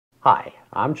Hi,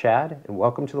 I'm Chad, and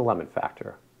welcome to the Lemon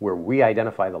Factor, where we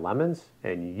identify the lemons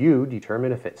and you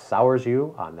determine if it sours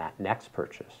you on that next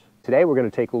purchase. Today we're going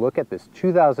to take a look at this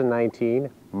 2019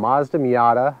 Mazda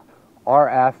Miata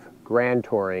RF Grand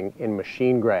Touring in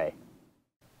machine gray.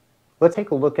 Let's take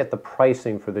a look at the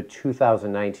pricing for the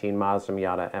 2019 Mazda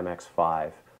Miata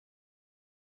MX-5.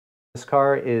 This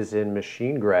car is in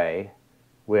machine gray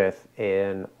with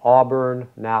an auburn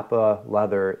Nappa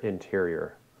leather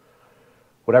interior.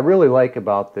 What I really like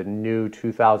about the new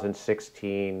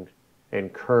 2016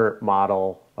 and current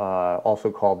model,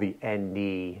 also called the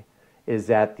ND, is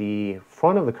that the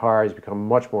front of the car has become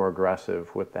much more aggressive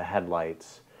with the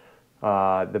headlights.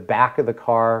 The back of the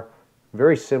car,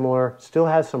 very similar, still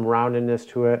has some roundedness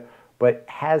to it, but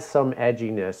has some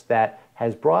edginess that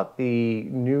has brought the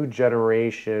new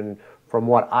generation from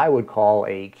what I would call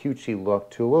a cutesy look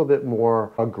to a little bit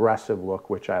more aggressive look,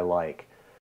 which I like.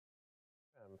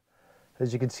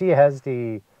 As you can see, it has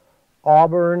the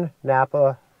auburn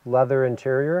Nappa leather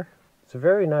interior. It's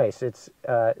very nice. It's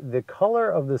the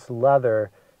color of this leather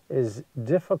is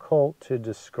difficult to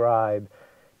describe.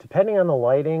 Depending on the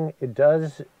lighting, it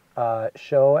does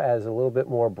show as a little bit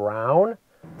more brown.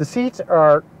 The seats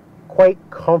are quite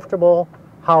comfortable.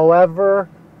 However,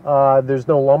 there's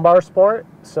no lumbar support,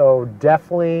 so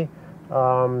definitely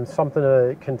something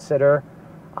to consider.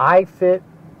 I fit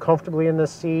comfortably in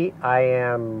this seat. I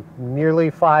am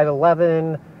nearly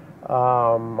 5'11".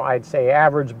 I'd say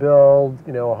average build,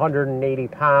 180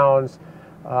 pounds.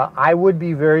 I would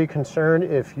be very concerned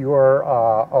if you're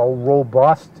a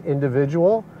robust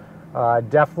individual.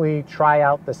 Definitely try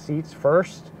out the seats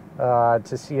first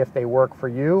to see if they work for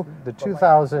you. The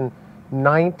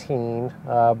 2019,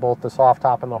 both the soft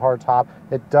top and the hard top,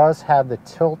 it does have the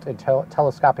tilt and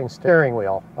telescoping steering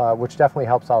wheel, which definitely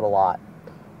helps out a lot.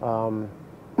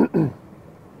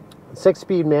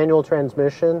 6-speed manual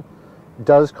transmission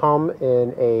does come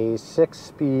in a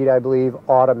 6-speed, I believe,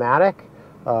 automatic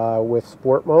with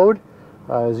sport mode.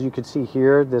 As you can see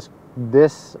here, this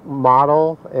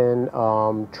model and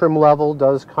trim level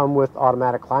does come with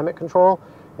automatic climate control.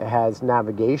 It has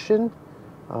navigation.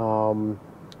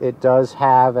 It does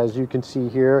have, as you can see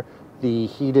here, the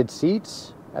heated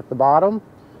seats at the bottom,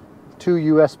 2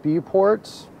 USB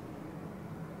ports.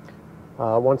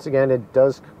 Once again, it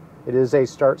is a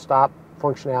start-stop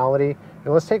functionality.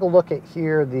 And let's take a look at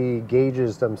here the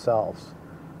gauges themselves.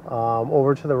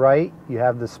 Over to the right, you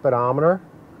have the speedometer.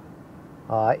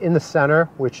 In the center,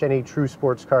 which any true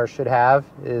sports car should have,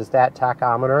 is that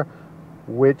tachometer,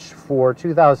 which for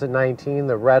 2019,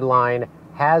 the red line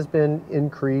has been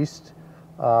increased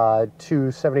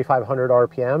to 7,500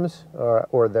 RPMs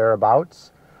or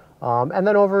thereabouts. And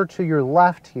then over to your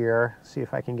left here, see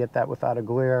if I can get that without a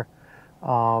glare.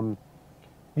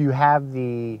 You have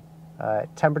the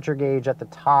temperature gauge at the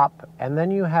top, and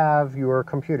then you have your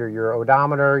computer, your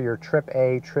odometer, your trip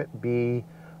A, trip B,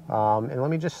 and let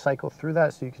me just cycle through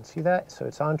that so you can see that. So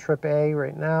it's on trip A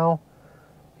right now.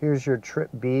 Here's your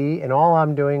trip B, and all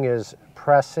I'm doing is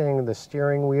pressing the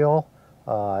steering wheel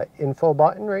info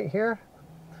button right here.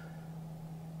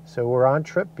 So we're on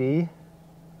trip B.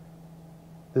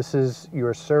 This is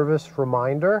your service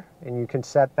reminder, and you can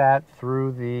set that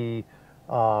through the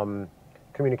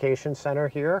communication center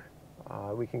here.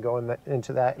 We can go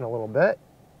into that in a little bit.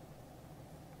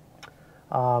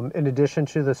 In addition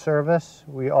to the service,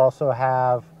 we also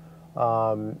have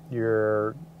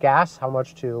your gas, how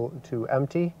much to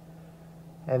empty,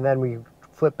 and then we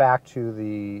flip back to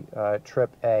the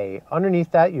trip A.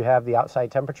 Underneath that, you have the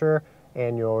outside temperature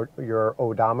and your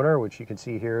odometer, which you can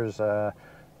see here is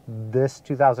this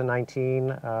 2019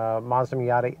 Mazda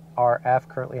Miata RF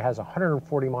currently has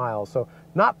 140 miles, so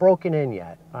not broken in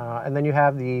yet. And then you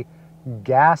have the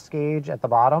gas gauge at the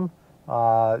bottom.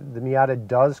 The Miata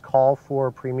does call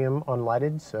for premium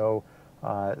unleaded, so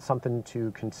something to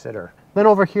consider. Then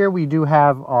over here we do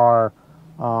have our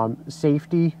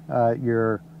safety,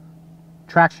 your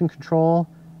traction control,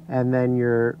 and then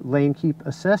your lane keep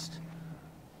assist.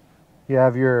 You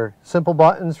have your simple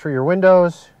buttons for your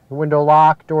windows, window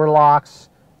lock, door locks,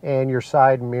 and your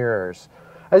side mirrors.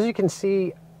 As you can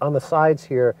see on the sides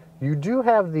here, you do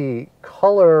have the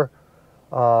color,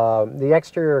 the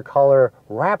exterior color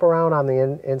wrap around on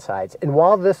the insides. And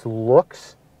while this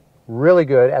looks really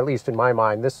good, at least in my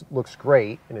mind, this looks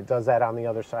great, and it does that on the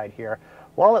other side here.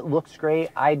 While it looks great,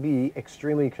 I'd be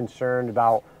extremely concerned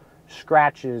about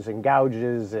scratches and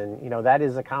gouges, and that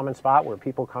is a common spot where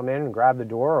people come in and grab the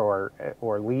door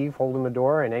or leave holding the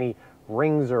door, and any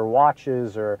rings or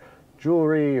watches or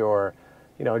jewelry or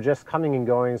just coming and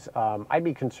goings, I'd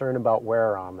be concerned about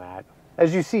wear on that.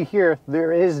 As you see here,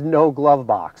 there is no glove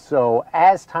box. So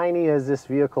as tiny as this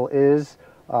vehicle is,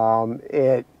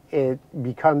 it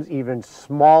becomes even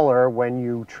smaller when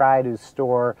you try to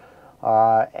store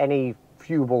any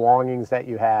few belongings that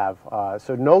you have.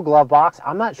 So no glove box.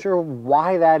 I'm not sure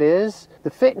why that is.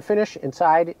 The fit and finish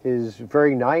inside is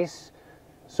very nice.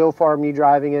 So far, me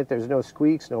driving it, there's no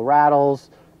squeaks, no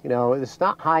rattles. You know, it's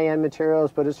not high-end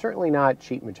materials, but it's certainly not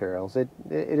cheap materials. It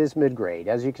is mid-grade.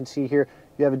 As you can see here,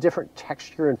 you have a different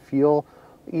texture and feel,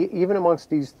 even amongst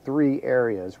these three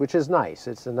areas, which is nice.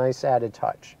 It's a nice added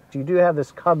touch. So you do have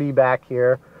this cubby back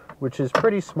here, which is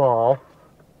pretty small.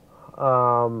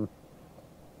 Not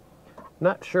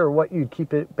sure what you'd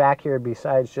keep it back here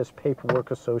besides just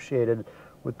paperwork associated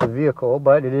with the vehicle,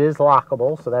 but it is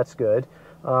lockable, so that's good.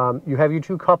 You have your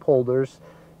two cup holders.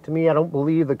 To me, I don't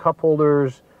believe the cup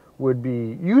holders would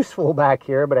be useful back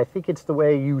here, but I think it's the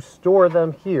way you store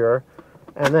them here,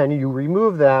 and then you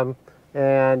remove them,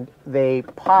 and they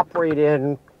pop right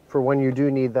in for when you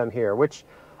do need them here, which,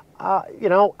 you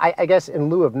know, I guess in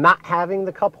lieu of not having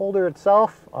the cup holder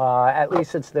itself, at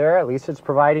least it's there. At least it's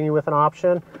providing you with an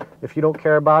option. If you don't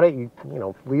care about it, you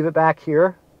know, leave it back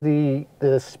here. The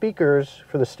speakers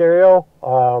for the stereo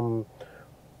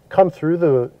come through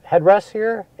the headrest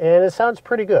here, and it sounds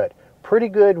pretty good. Pretty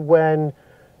good when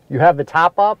you have the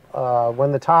top up.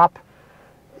 When the top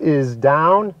is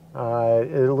down, a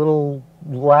little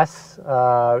less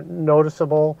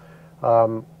noticeable.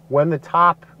 When the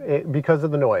top, because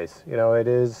of the noise, you know, it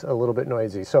is a little bit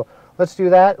noisy. So let's do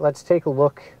that. Let's take a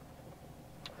look.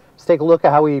 Let's take a look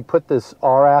at how we put this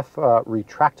RF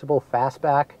retractable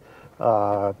fastback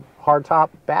hardtop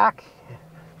back.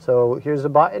 So here's a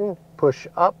button. Push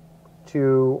up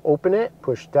to open it,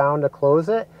 push down to close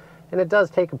it, and it does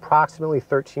take approximately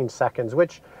 13 seconds,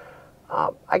 which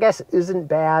I guess isn't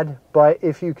bad, but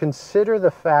if you consider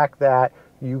the fact that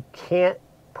you can't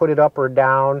put it up or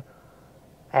down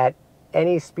at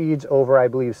any speeds over, I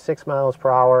believe, 6 miles per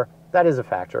hour, that is a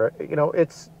factor. You know,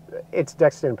 it's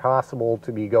next to impossible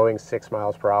to be going 6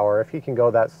 miles per hour. If you can go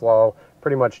that slow,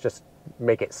 pretty much just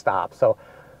make it stop. So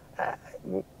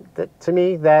to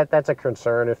me, that's a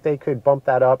concern. If they could bump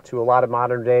that up to, a lot of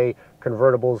modern day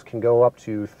convertibles can go up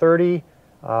to 30.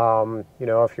 You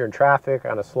know, if you're in traffic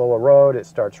on a slower road, it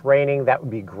starts raining, that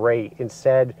would be great.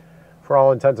 Instead, for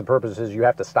all intents and purposes, you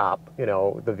have to stop, you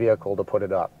know, the vehicle to put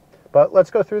it up. But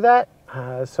let's go through that.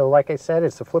 So like I said,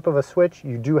 it's a flip of a switch.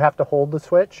 You do have to hold the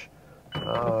switch.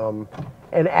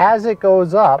 And as it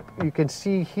goes up, you can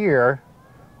see here,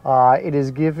 it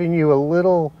is giving you a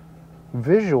little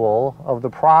visual of the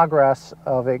progress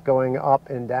of it going up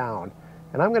and down.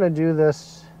 And I'm going to do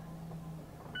this.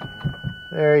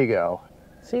 There you go.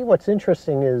 See, what's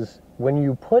interesting is when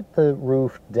you put the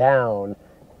roof down,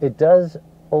 it does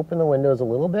open the windows a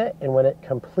little bit, and when it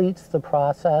completes the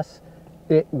process,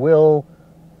 it will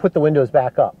put the windows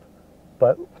back up.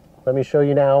 But let me show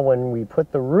you now, when we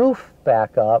put the roof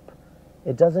back up,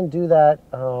 it doesn't do that.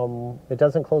 It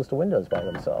doesn't close the windows by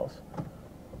themselves.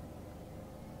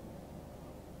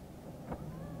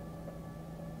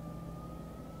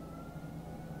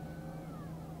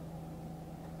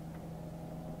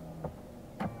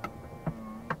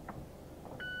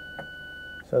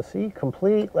 So see,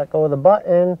 complete, let go of the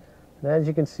button, and as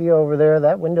you can see over there,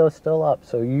 that window is still up.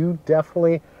 So you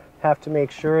definitely have to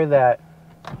make sure that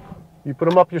you put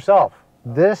them up yourself.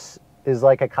 This is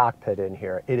like a cockpit in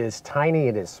here. It is tiny,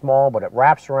 it is small, but it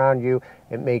wraps around you.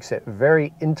 It makes it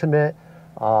very intimate.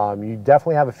 You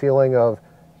definitely have a feeling of,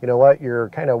 you know what, you're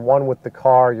kind of one with the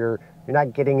car. You're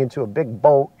not getting into a big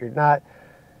boat. You're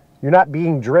not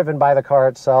being driven by the car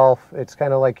itself. It's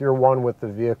kind of like you're one with the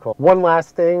vehicle. One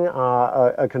last thing,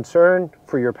 a concern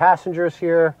for your passengers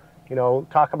here, you know,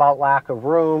 talk about lack of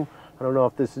room. I don't know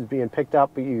if this is being picked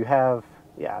up, but you have,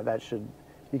 yeah, that should,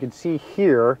 you can see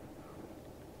here,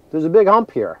 there's a big hump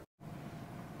here.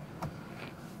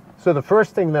 So the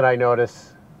first thing that I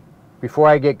notice before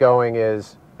I get going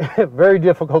is very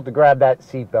difficult to grab that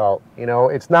seat belt. You know,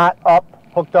 it's not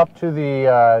hooked up to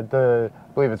the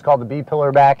I believe it's called the B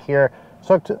pillar back here. It's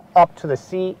hooked up to the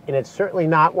seat, and it's certainly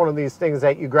not one of these things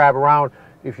that you grab around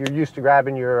if you're used to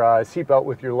grabbing your seatbelt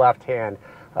with your left hand.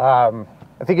 I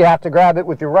think you have to grab it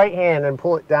with your right hand and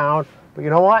pull it down. But you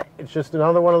know what? It's just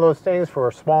another one of those things for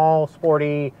a small,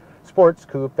 sporty sports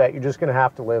coupe that you're just going to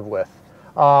have to live with.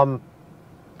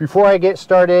 Before I get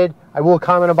started, I will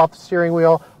comment about the steering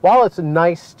wheel. While it's a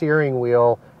nice steering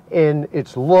wheel in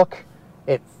its look,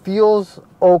 it feels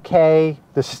okay.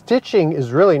 The stitching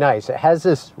is really nice. It has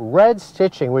this red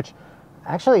stitching, which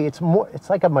actually it's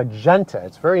like a magenta.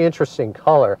 It's a very interesting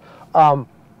color,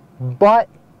 but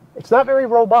it's not very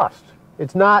robust.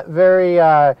 It's not very,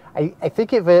 I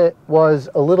think if it was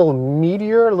a little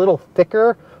meatier, a little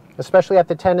thicker, especially at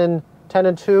the 10 and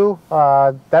 2,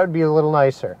 that would be a little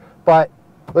nicer. But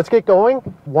let's get going.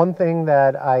 One thing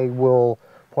that I will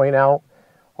point out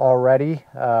already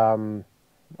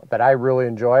that I really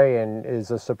enjoy and is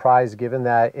a surprise given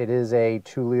that it is a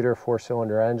 2-liter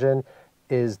 4-cylinder engine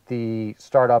is the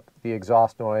startup, the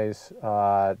exhaust noise,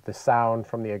 the sound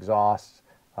from the exhaust.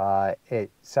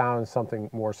 It sounds something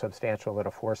more substantial than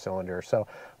a 4-cylinder. So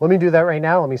let me do that right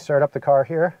now. Let me start up the car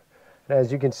here. And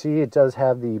as you can see, it does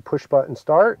have the push button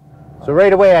start. So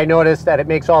right away I noticed that it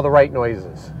makes all the right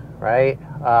noises, right?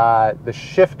 The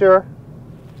shifter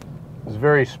is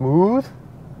very smooth.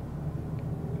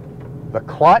 The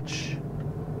clutch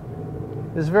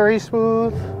is very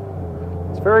smooth.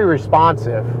 It's very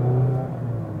responsive.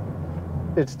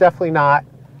 It's definitely not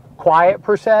quiet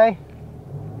per se.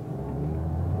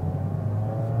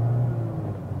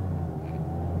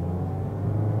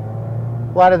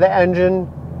 A lot of the engine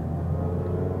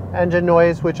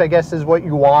noise, which I guess is what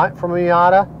you want from a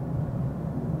Miata.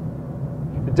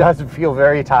 It doesn't feel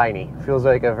very tiny. It feels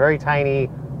like a very tiny,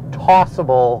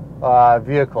 tossable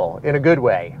vehicle in a good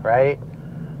way, right?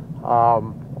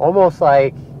 Almost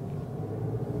like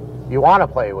you want to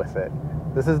play with it.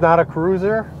 This is not a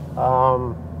cruiser.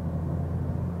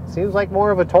 Seems like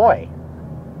more of a toy.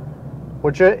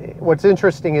 What's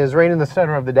interesting is right in the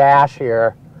center of the dash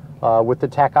here, with the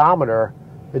tachometer,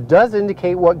 it does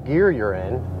indicate what gear you're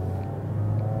in.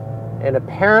 And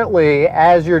apparently,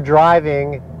 as you're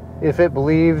driving, if it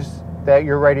believes that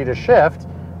you're ready to shift,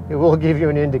 it will give you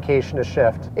an indication to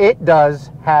shift. It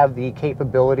does have the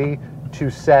capability to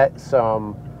set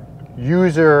some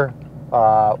user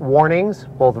warnings,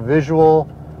 both visual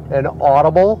and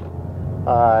audible,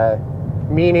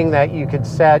 meaning that you could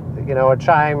set, a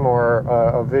chime or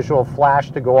a visual flash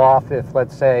to go off if,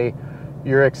 let's say,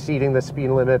 you're exceeding the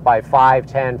speed limit by 5,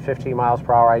 10, 15 miles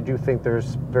per hour. I do think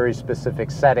there's very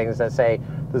specific settings that say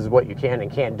this is what you can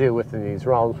and can't do within these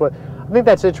realms. But I think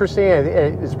that's interesting.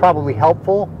 It's probably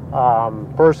helpful.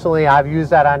 Personally, I've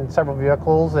used that on several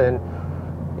vehicles, and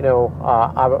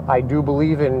I do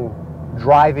believe in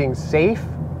driving safe,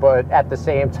 but at the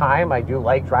same time, I do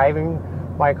like driving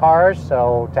my cars.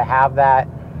 So to have that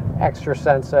extra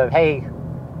sense of, hey,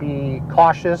 be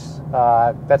cautious,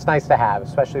 that's nice to have,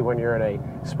 especially when you're in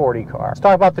a sporty car. Let's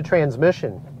talk about the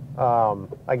transmission.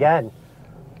 Again,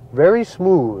 very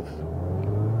smooth.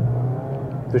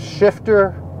 The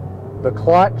shifter, the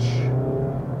clutch,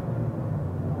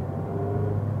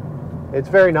 it's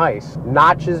very nice.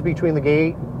 Notches between the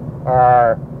gate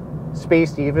are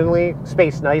spaced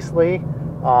nicely.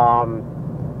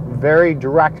 Very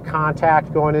direct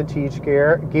contact going into each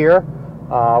gear,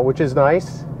 which is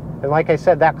nice. And like I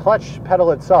said, that clutch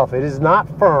pedal itself, it is not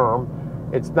firm.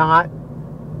 It's not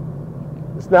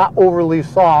overly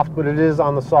soft, but it is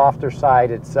on the softer side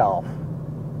itself.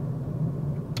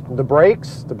 The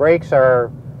brakes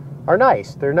are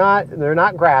nice. They're not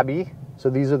grabby.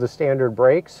 So these are the standard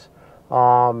brakes.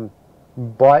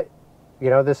 But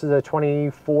this is a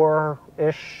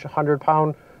 24-ish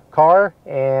 100-pound car,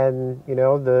 and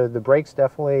the brakes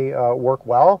definitely work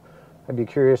well. I'd be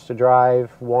curious to drive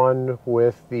one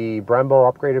with the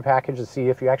Brembo upgraded package to see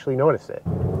if you actually notice it.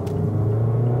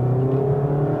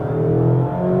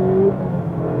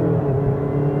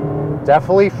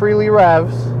 Definitely freely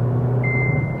revs.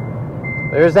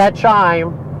 There's that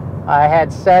chime. I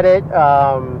had set it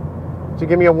to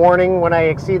give me a warning when I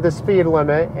exceed the speed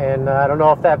limit, and I don't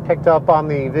know if that picked up on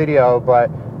the video,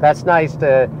 but that's nice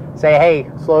to say, hey,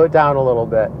 slow it down a little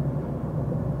bit.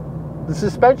 The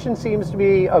suspension seems to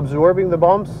be absorbing the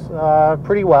bumps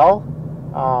pretty well.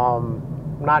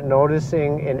 Not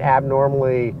noticing an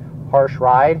abnormally harsh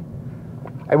ride.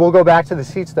 I will go back to the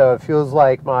seats though. It feels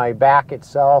like my back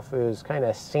itself is kind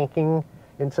of sinking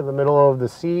into the middle of the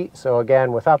seat. So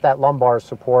again, without that lumbar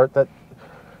support that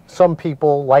some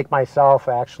people like myself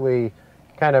actually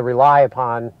kind of rely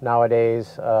upon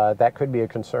nowadays, that could be a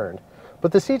concern.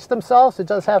 But the seats themselves, it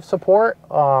does have support.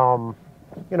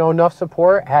 Enough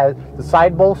support. The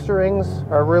side bolsterings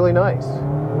are really nice.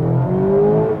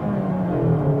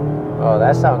 Oh,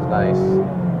 that sounds nice.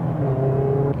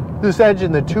 This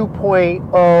engine, the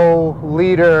 2.0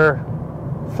 liter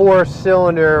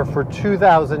 4-cylinder for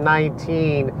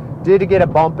 2019, did get a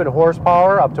bump in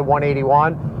horsepower up to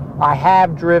 181. I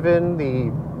have driven the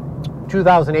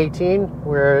 2018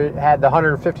 where it had the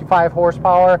 155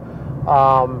 horsepower,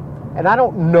 and I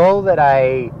don't know that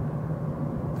I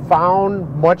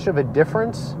found much of a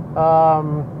difference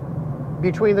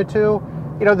between the two.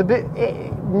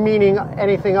 Meaning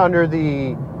anything under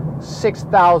the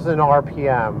 6,000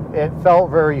 RPM. It felt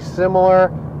very similar.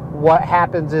 What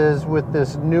happens is with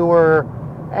this newer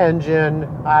engine,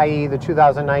 i.e. the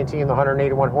 2019, the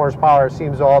 181 horsepower,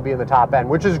 seems to all be in the top end,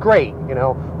 which is great. You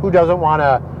know, who doesn't want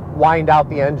to wind out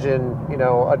the engine, you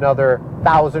know, another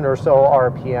 1,000 or so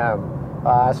RPM,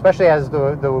 especially as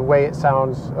the way it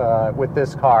sounds with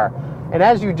this car. And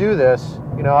as you do this,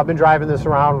 you know, I've been driving this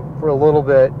around for a little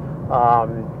bit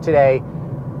today.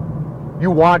 You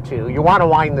want to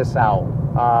wind this out.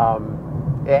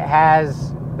 It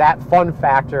has that fun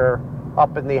factor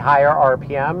up in the higher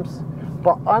RPMs,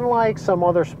 but unlike some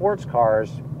other sports cars,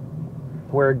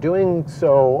 where doing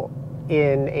so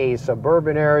in a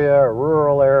suburban area or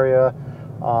rural area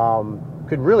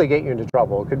could really get you into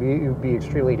trouble. It could be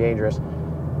extremely dangerous.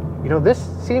 You know, this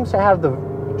seems to have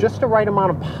just the right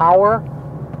amount of power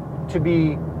to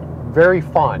be very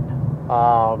fun,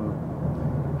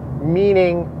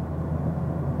 meaning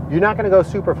you're not going to go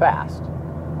super fast.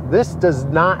 This does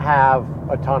not have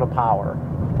a ton of power.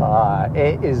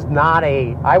 It is not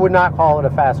I would not call it a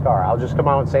fast car. I'll just come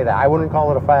out and say that. I wouldn't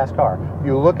call it a fast car.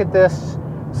 You look at this,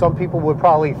 some people would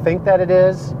probably think that it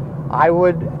is. I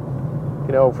would,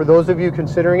 you know, for those of you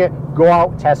considering it, go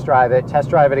out, test drive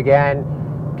it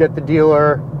again, get the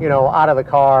dealer, you know, out of the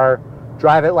car,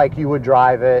 drive it like you would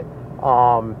drive it.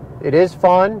 It is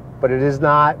fun, but it is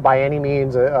not by any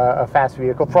means a fast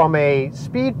vehicle. From a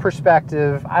speed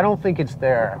perspective, I don't think it's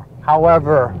there.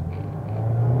 However,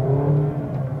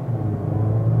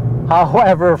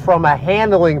 from a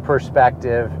handling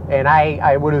perspective, and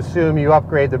I would assume you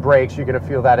upgrade the brakes, you're going to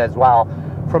feel that as well.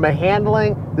 From a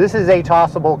handling, this is a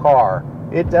tossable car.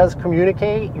 It does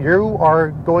communicate. You are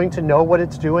going to know what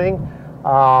it's doing.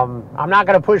 I'm not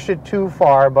going to push it too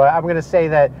far, but I'm going to say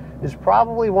that it's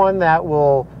probably one that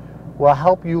will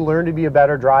help you learn to be a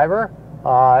better driver.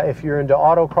 If you're into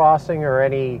autocrossing or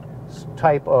any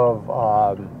type of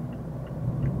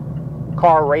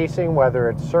car racing, whether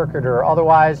it's circuit or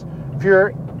otherwise,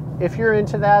 if you're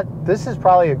into that, this is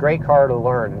probably a great car to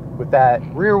learn. With that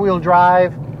rear-wheel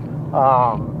drive,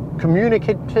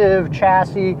 communicative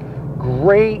chassis,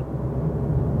 great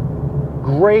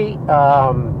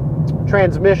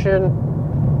transmission.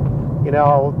 You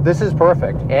know, this is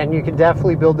perfect, and you can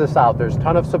definitely build this out. There's a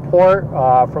ton of support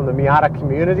from the Miata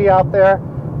community out there.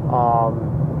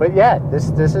 But yeah, this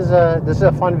is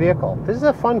a fun vehicle. This is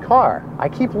a fun car. I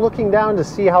keep looking down to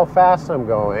see how fast I'm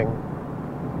going.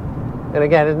 And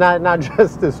again, it's not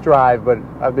just this drive, but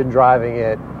I've been driving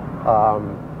it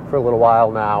for a little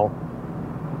while now.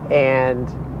 And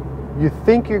you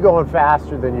think you're going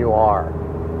faster than you are,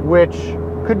 which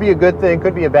could be a good thing,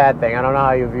 could be a bad thing. I don't know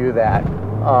how you view that.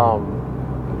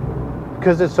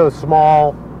 Because it's so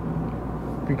small,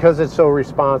 because it's so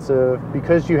responsive,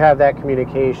 because you have that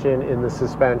communication in the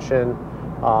suspension,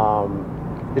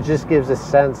 it just gives a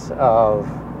sense of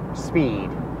speed,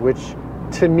 which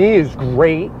to me is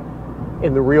great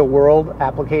in the real world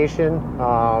application.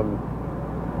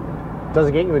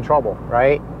 Doesn't get you in trouble,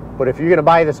 right? But if you're going to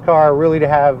buy this car really to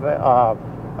have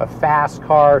a fast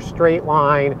car, straight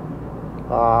line,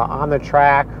 on the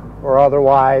track or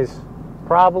otherwise,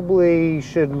 probably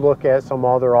should look at some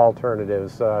other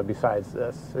alternatives besides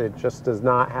this. It just does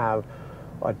not have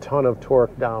a ton of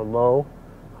torque down low,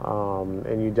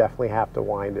 and you definitely have to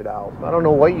wind it out. I don't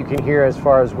know what you can hear as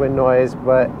far as wind noise,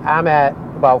 but I'm at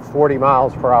about 40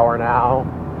 miles per hour now,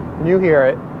 and you hear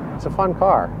it. It's a fun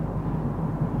car.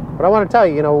 But I want to tell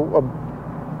you, you know,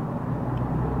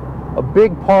 a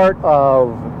big part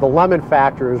of the lemon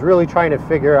factor is really trying to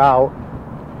figure out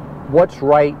what's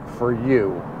right for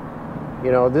you.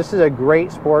 You know, this is a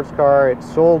great sports car.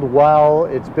 It's sold well.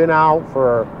 It's been out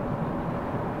for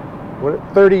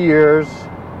 30 years.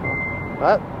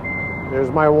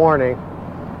 There's my warning.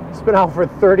 It's been out for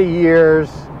 30 years.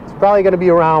 It's probably going to be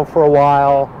around for a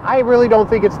while. I really don't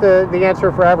think it's the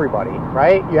answer for everybody,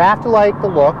 right? You have to like the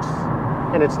looks,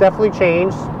 and it's definitely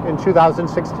changed in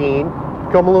 2016.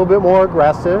 Become a little bit more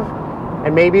aggressive,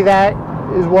 and maybe that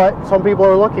is what some people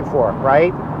are looking for,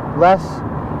 right? Less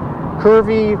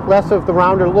curvy, less of the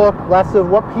rounder look, less of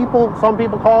what some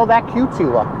people call that cutesy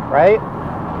look, right?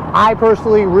 I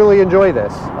personally really enjoy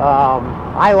this.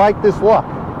 I like this look,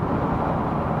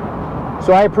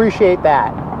 so I appreciate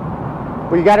that.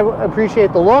 But you got to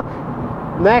appreciate the look.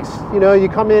 Next, you know, you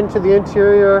come into the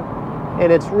interior,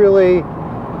 and it's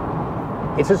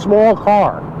a small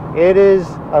car. It is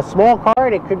a small car,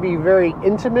 and it could be very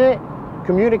intimate,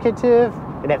 communicative,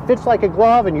 and it fits like a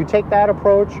glove, and you take that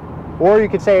approach. Or you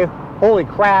could say, holy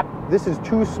crap, this is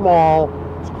too small,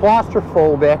 it's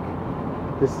claustrophobic,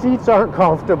 the seats aren't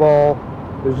comfortable,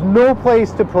 there's no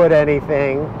place to put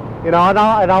anything, you know, and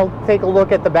I'll take a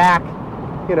look at the back,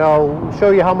 you know,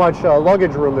 show you how much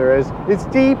luggage room there is. It's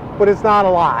deep, but it's not a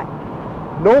lot.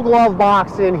 No glove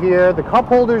box in here. The cup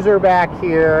holders are back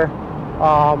here.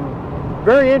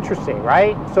 Very interesting,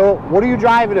 right? So what are you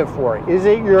driving it for? Is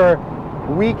it your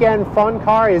weekend fun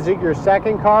car? Is it your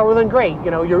second car? Well, then great.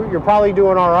 You know, you're probably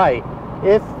doing all right.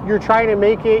 If you're trying to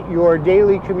make it your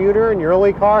daily commuter and your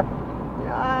only car,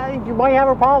 you might have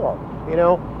a problem. You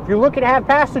know, if you're looking to have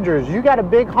passengers, you got a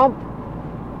big hump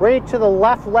right to the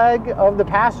left leg of the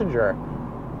passenger.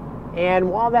 And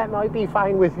while that might be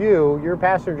fine with you, your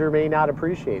passenger may not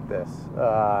appreciate this.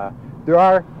 There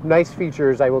are nice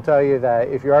features, I will tell you, that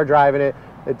if you are driving it,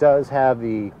 it does have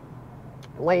the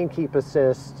lane keep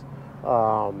assist.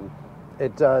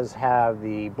 It does have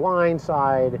the blind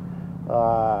side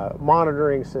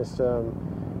monitoring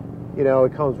system. You know,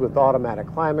 it comes with automatic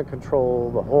climate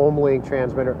control, the home link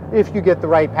transmitter, if you get the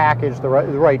right package, the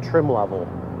right trim level.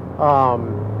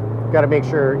 Got to make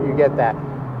sure you get that.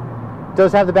 It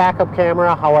does have the backup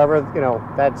camera, however, you know,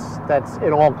 that's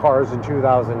in all cars in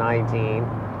 2019.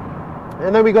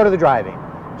 And then we go to the driving.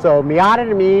 So Miata,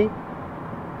 to me,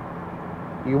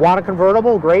 you want a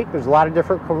convertible, great. There's a lot of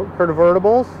different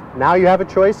convertibles. Now you have a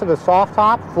choice of a soft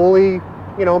top, fully,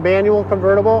 you know, manual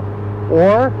convertible,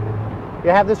 or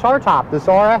you have this hard top, this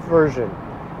RF version.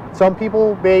 Some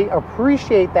people may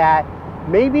appreciate that.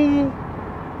 Maybe,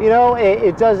 you know,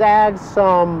 it does add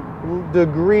some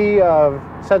degree of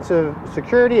sense of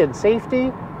security and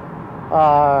safety.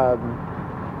 The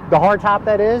hard top,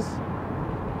 that is.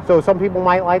 So some people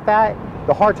might like that.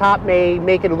 The hard top may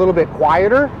make it a little bit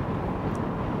quieter.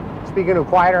 Speaking of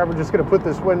quieter, I'm just going to put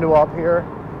this window up here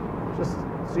just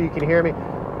so you can hear me.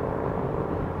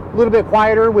 A little bit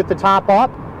quieter with the top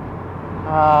up.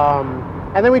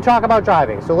 And then we talk about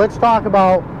driving. So let's talk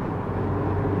about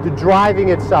the driving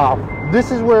itself. This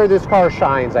is where this car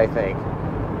shines, I think.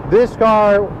 This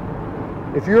car,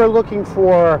 if you're looking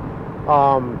for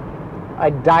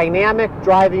a dynamic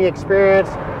driving experience,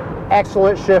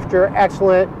 excellent shifter,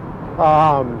 excellent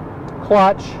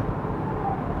clutch,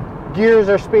 gears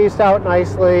are spaced out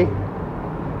nicely.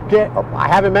 I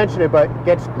haven't mentioned it, but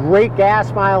gets great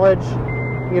gas mileage.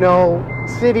 You know,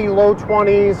 city low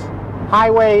 20s,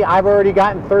 highway I've already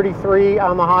gotten 33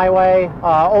 on the highway,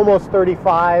 almost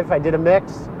 35. I did a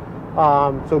mix,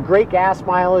 so great gas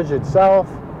mileage itself.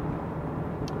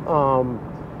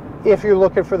 If you're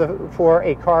looking for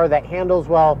a car that handles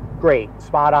well, great,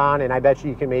 spot on, and I bet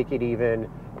you can make it even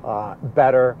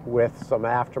better with some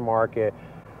aftermarket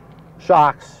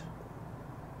shocks,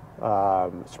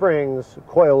 springs,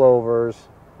 coilovers,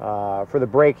 for the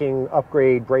braking,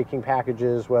 upgrade braking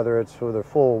packages, whether it's for the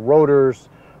full rotors,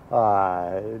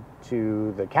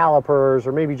 to the calipers,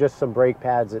 or maybe just some brake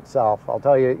pads itself. I'll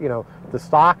tell you, you know, the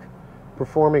stock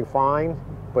performing fine,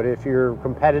 but if you're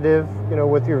competitive, you know,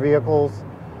 with your vehicles,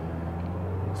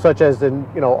 such as in,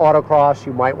 you know, autocross,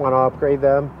 you might want to upgrade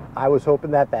them. I was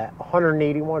hoping that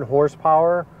 181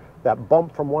 horsepower, that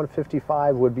bump from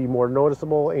 155 would be more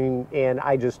noticeable, and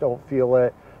I just don't feel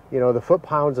it. You know, the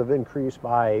foot-pounds have increased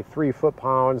by 3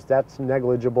 foot-pounds. That's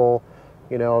negligible.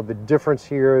 You know, the difference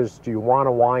here is, do you want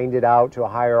to wind it out to a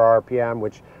higher RPM,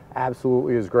 which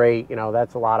absolutely is great. You know,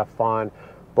 that's a lot of fun.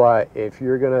 But if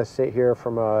you're going to sit here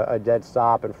from a dead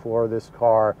stop and floor this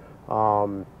car,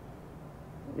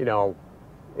 you know,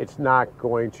 it's not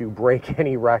going to break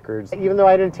any records. Even though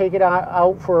I didn't take it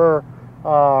out for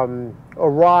a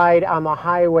ride on the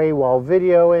highway while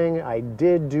videoing, I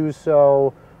did do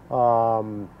so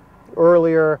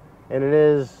earlier, and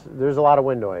there's a lot of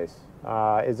wind noise.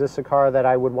 Is this a car that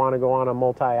I would want to go on a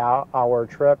multi-hour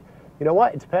trip? You know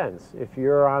what? It depends. If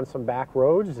you're on some back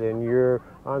roads and you're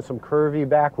on some curvy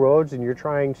back roads and you're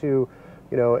trying to,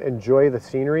 you know, enjoy the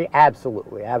scenery,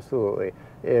 absolutely, absolutely.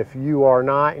 If you are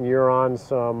not and you're on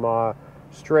some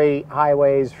straight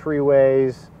highways,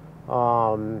 freeways,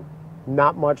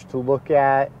 not much to look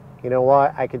at, you know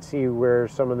what? I could see where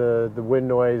some of the wind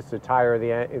noise, the tire,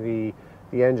 the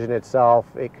engine itself,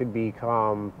 it could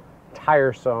become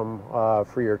tiresome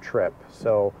for your trip.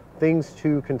 So things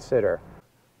to consider.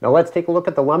 Now let's take a look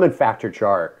at the lemon factor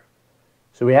chart.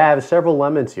 So we have several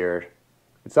lemons here.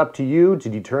 It's up to you to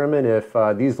determine if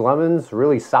these lemons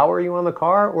really sour you on the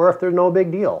car or if they're no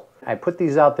big deal. I put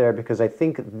these out there because I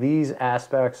think these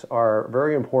aspects are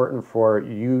very important for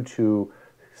you to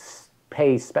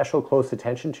pay special close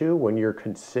attention to when you're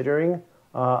considering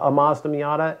a Mazda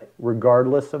Miata,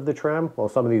 regardless of the trim. Well,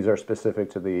 some of these are specific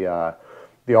to the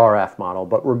RF model,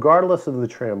 but regardless of the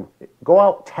trim, go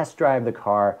out, test drive the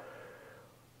car,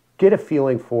 get a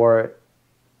feeling for it.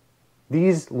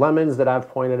 These lemons that I've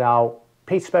pointed out,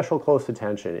 pay special close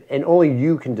attention, and only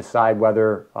you can decide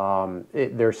whether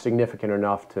they're significant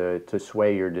enough to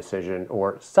sway your decision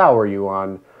or sour you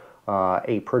on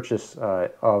a purchase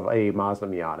of a Mazda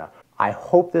Miata. I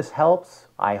hope this helps.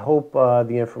 I hope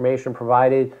the information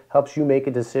provided helps you make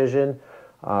a decision.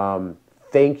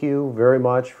 Thank you very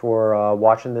much for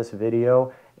watching this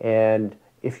video, and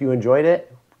if you enjoyed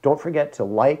it, don't forget to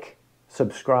like,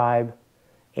 subscribe,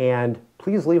 and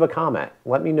please leave a comment.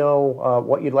 Let me know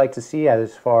what you'd like to see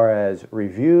as far as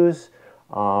reviews,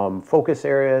 focus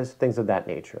areas, things of that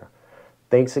nature.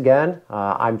 Thanks again.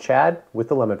 I'm Chad with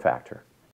The Lemon Factor.